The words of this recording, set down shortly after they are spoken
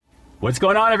What's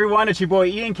going on, everyone? It's your boy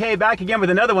Ian K back again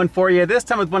with another one for you. This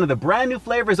time with one of the brand new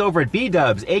flavors over at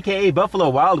B-Dubs, aka Buffalo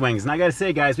Wild Wings. And I gotta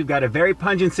say, guys, we've got a very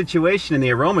pungent situation in the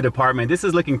aroma department. This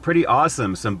is looking pretty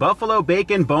awesome. Some Buffalo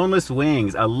Bacon Boneless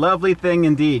Wings. A lovely thing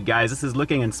indeed, guys. This is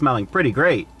looking and smelling pretty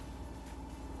great.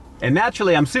 And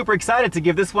naturally, I'm super excited to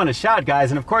give this one a shot,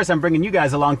 guys. And of course, I'm bringing you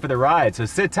guys along for the ride. So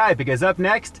sit tight, because up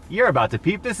next, you're about to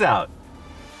peep this out.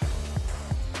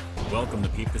 Welcome to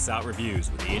Peep This Out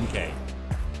Reviews with Ian K.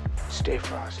 Stay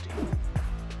frosty.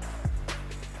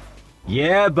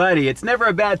 Yeah, buddy, it's never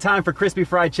a bad time for crispy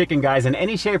fried chicken, guys. In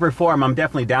any shape or form, I'm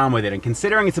definitely down with it. And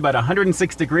considering it's about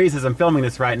 106 degrees as I'm filming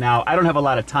this right now, I don't have a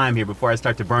lot of time here before I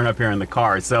start to burn up here in the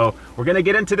car. So we're gonna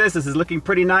get into this. This is looking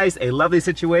pretty nice, a lovely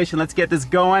situation. Let's get this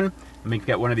going. Let me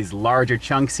get one of these larger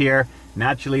chunks here.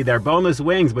 Naturally, they're boneless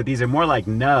wings, but these are more like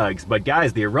nugs. But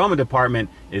guys, the aroma department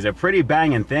is a pretty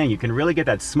banging thing. You can really get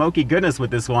that smoky goodness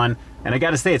with this one. And I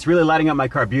gotta say, it's really lighting up my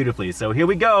car beautifully. So here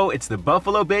we go. It's the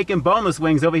Buffalo Bacon Boneless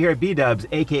Wings over here at B-Dubs,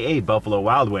 aka Buffalo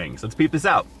Wild Wings. Let's peep this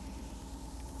out.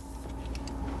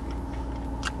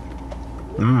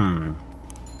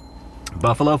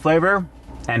 Buffalo flavor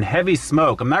and heavy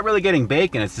smoke. I'm not really getting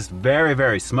bacon. It's just very,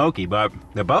 very smoky, but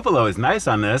the buffalo is nice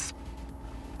on this.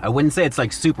 I wouldn't say it's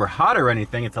like super hot or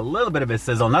anything. It's a little bit of a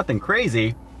sizzle, nothing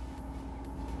crazy.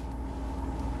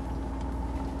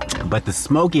 But the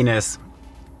smokiness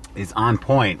is on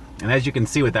point. And as you can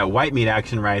see with that white meat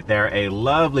action right there, a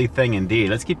lovely thing indeed.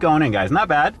 Let's keep going in, guys. Not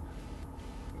bad.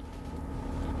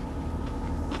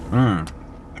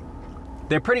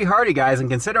 They're pretty hearty, guys, and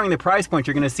considering the price point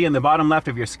you're going to see in the bottom left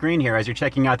of your screen here as you're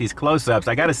checking out these close-ups,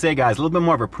 I gotta say, guys, a little bit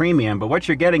more of a premium, but what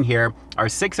you're getting here are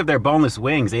 6 of their boneless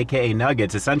wings, aka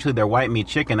nuggets, essentially their white meat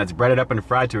chicken that's breaded up and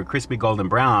fried to a crispy golden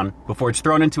brown before it's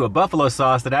thrown into a buffalo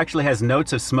sauce that actually has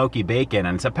notes of smoky bacon.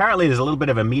 And apparently there's a little bit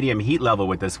of a medium heat level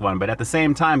with this one, but at the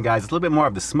same time, guys, it's a little bit more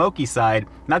of the smoky side,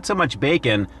 not so much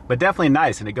bacon, but definitely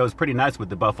nice, and it goes pretty nice with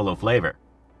the buffalo flavor.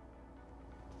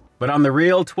 But on the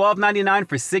real, $12.99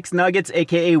 for 6 nuggets,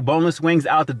 aka boneless wings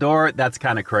out the door, that's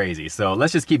kind of crazy. So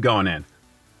let's just keep going in.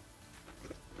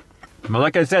 But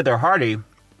like I said, they're hearty,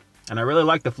 and I really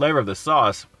like the flavor of the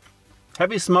sauce.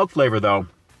 Heavy smoke flavor though.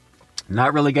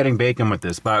 Not really getting bacon with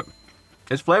this, but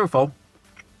it's flavorful.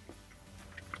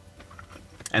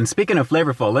 And speaking of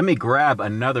flavorful, let me grab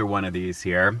another one of these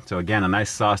here. So again, a nice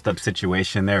sauced up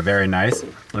situation there, very nice.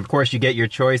 And of course you get your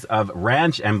choice of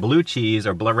ranch and blue cheese,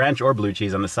 or ranch or blue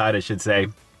cheese on the side, I should say.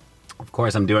 Of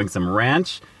course I'm doing some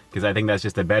ranch, because I think that's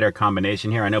just a better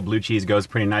combination here. I know blue cheese goes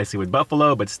pretty nicely with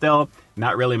buffalo, but still,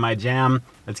 not really my jam.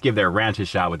 Let's give their ranch a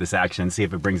shot with this action and see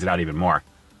if it brings it out even more.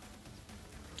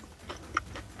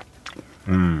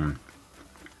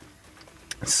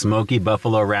 Smoky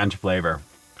buffalo ranch flavor.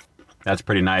 That's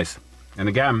pretty nice. And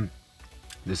again,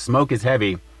 the smoke is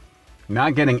heavy.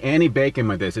 Not getting any bacon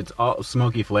with this. It's all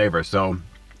smoky flavor. So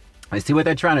I see what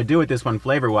they're trying to do with this one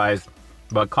flavor-wise,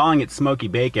 but calling it smoky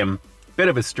bacon, bit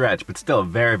of a stretch, but still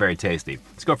very, very tasty.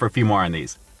 Let's go for a few more on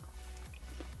these.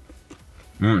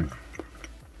 I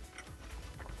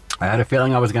had a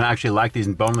feeling I was gonna actually like these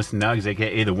boneless nugs,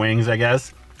 aka the wings, I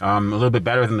guess, a little bit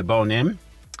better than the bone-in,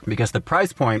 because the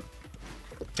price point,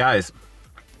 guys,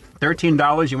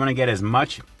 $13, you want to get as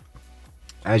much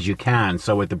as you can.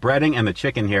 So with the breading and the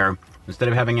chicken here, instead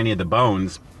of having any of the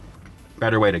bones,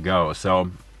 better way to go. So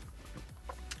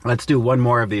let's do one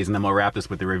more of these and then we'll wrap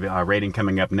this with the rating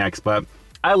coming up next. But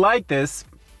I like this.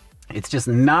 It's just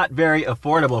not very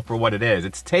affordable for what it is.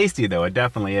 It's tasty though, it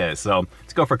definitely is. So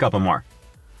let's go for a couple more.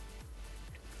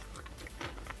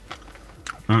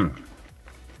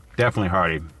 Definitely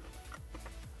hearty.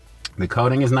 The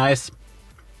coating is nice.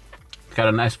 It's got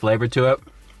a nice flavor to it.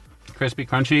 Crispy,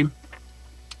 crunchy,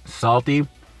 salty,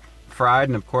 fried,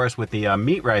 and of course with the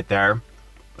meat right there,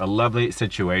 a lovely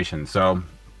situation. So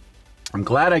I'm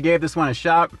glad I gave this one a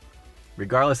shot,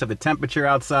 regardless of the temperature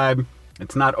outside.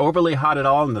 It's not overly hot at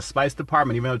all in the spice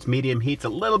department, even though it's medium heat. It's a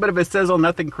little bit of a sizzle,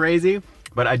 nothing crazy,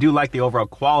 but I do like the overall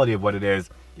quality of what it is.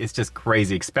 It's just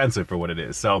crazy expensive for what it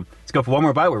is. So let's go for one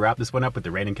more bite. We'll wrap this one up with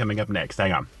the rating coming up next.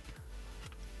 Hang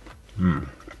on.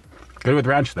 Good with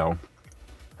ranch though.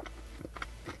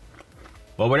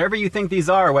 Well, whatever you think these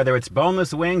are, whether it's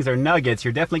boneless wings or nuggets,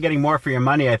 you're definitely getting more for your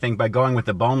money, I think, by going with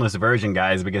the boneless version,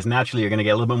 guys, because naturally you're going to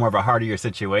get a little bit more of a heartier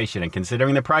situation. And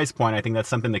considering the price point, I think that's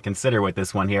something to consider with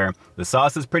this one here. The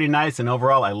sauce is pretty nice, and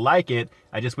overall, I like it.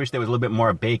 I just wish there was a little bit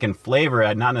more bacon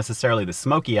flavor, not necessarily the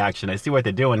smoky action. I see what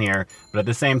they're doing here, but at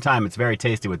the same time, it's very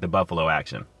tasty with the buffalo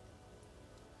action.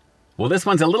 Well, this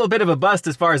one's a little bit of a bust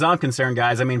as far as I'm concerned,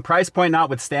 guys. I mean, price point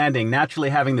notwithstanding,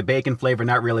 naturally having the bacon flavor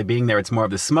not really being there, it's more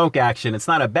of the smoke action. It's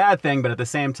not a bad thing, but at the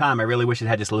same time, I really wish it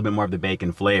had just a little bit more of the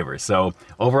bacon flavor. So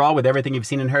overall, with everything you've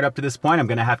seen and heard up to this point, I'm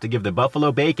going to have to give the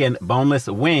Buffalo Bacon Boneless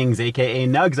Wings, aka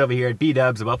Nugs over here at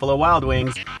B-Dubs, Buffalo Wild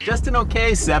Wings, just an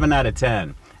okay 7 out of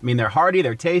 10. I mean, they're hearty,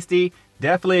 they're tasty,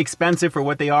 definitely expensive for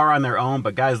what they are on their own,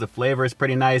 but guys, the flavor is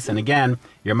pretty nice. And again,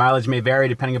 your mileage may vary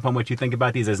depending upon what you think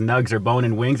about these as nugs or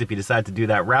bone-in wings if you decide to do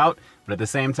that route. But at the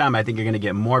same time, I think you're going to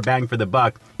get more bang for the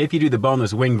buck if you do the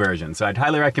boneless wing version. So I'd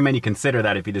highly recommend you consider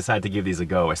that if you decide to give these a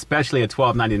go, especially at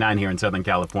 $12.99 here in Southern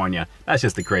California. That's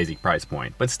just a crazy price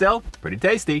point, but still pretty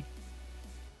tasty.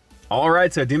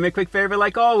 Alright, so do me a quick favor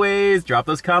like always, drop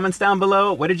those comments down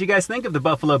below. What did you guys think of the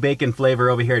Buffalo Bacon flavor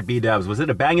over here at B-Dubs? Was it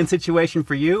a banging situation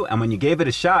for you? And when you gave it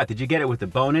a shot, did you get it with the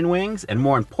bone-in wings? And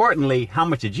more importantly, how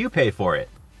much did you pay for it?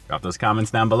 Drop those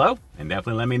comments down below and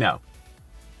definitely let me know.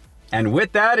 And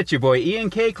with that, it's your boy Ian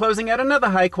K closing out another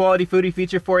high-quality foodie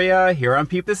feature for you here on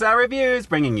Peep This Out Reviews,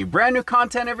 bringing you brand new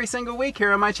content every single week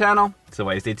here on my channel. So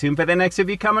why stay tuned for the next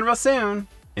review coming real soon.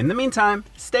 In the meantime,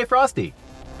 stay frosty.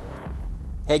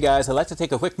 Hey guys, I'd like to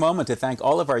take a quick moment to thank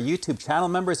all of our YouTube channel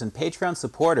members and Patreon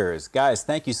supporters. Guys,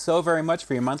 thank you so very much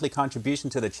for your monthly contribution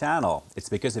to the channel. It's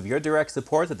because of your direct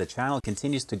support that the channel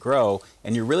continues to grow,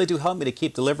 and you really do help me to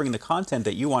keep delivering the content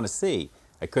that you want to see.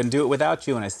 I couldn't do it without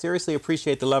you, and I seriously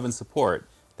appreciate the love and support.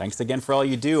 Thanks again for all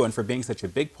you do and for being such a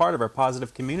big part of our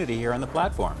positive community here on the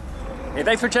platform. Hey,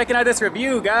 thanks for checking out this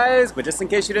review, guys. But just in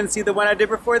case you didn't see the one I did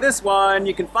before this one,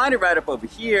 you can find it right up over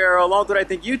here, along with what I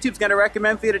think YouTube's going to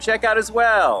recommend for you to check out as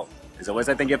well. As always,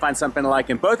 I think you'll find something to like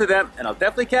in both of them, and I'll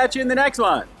definitely catch you in the next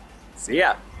one. See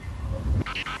ya.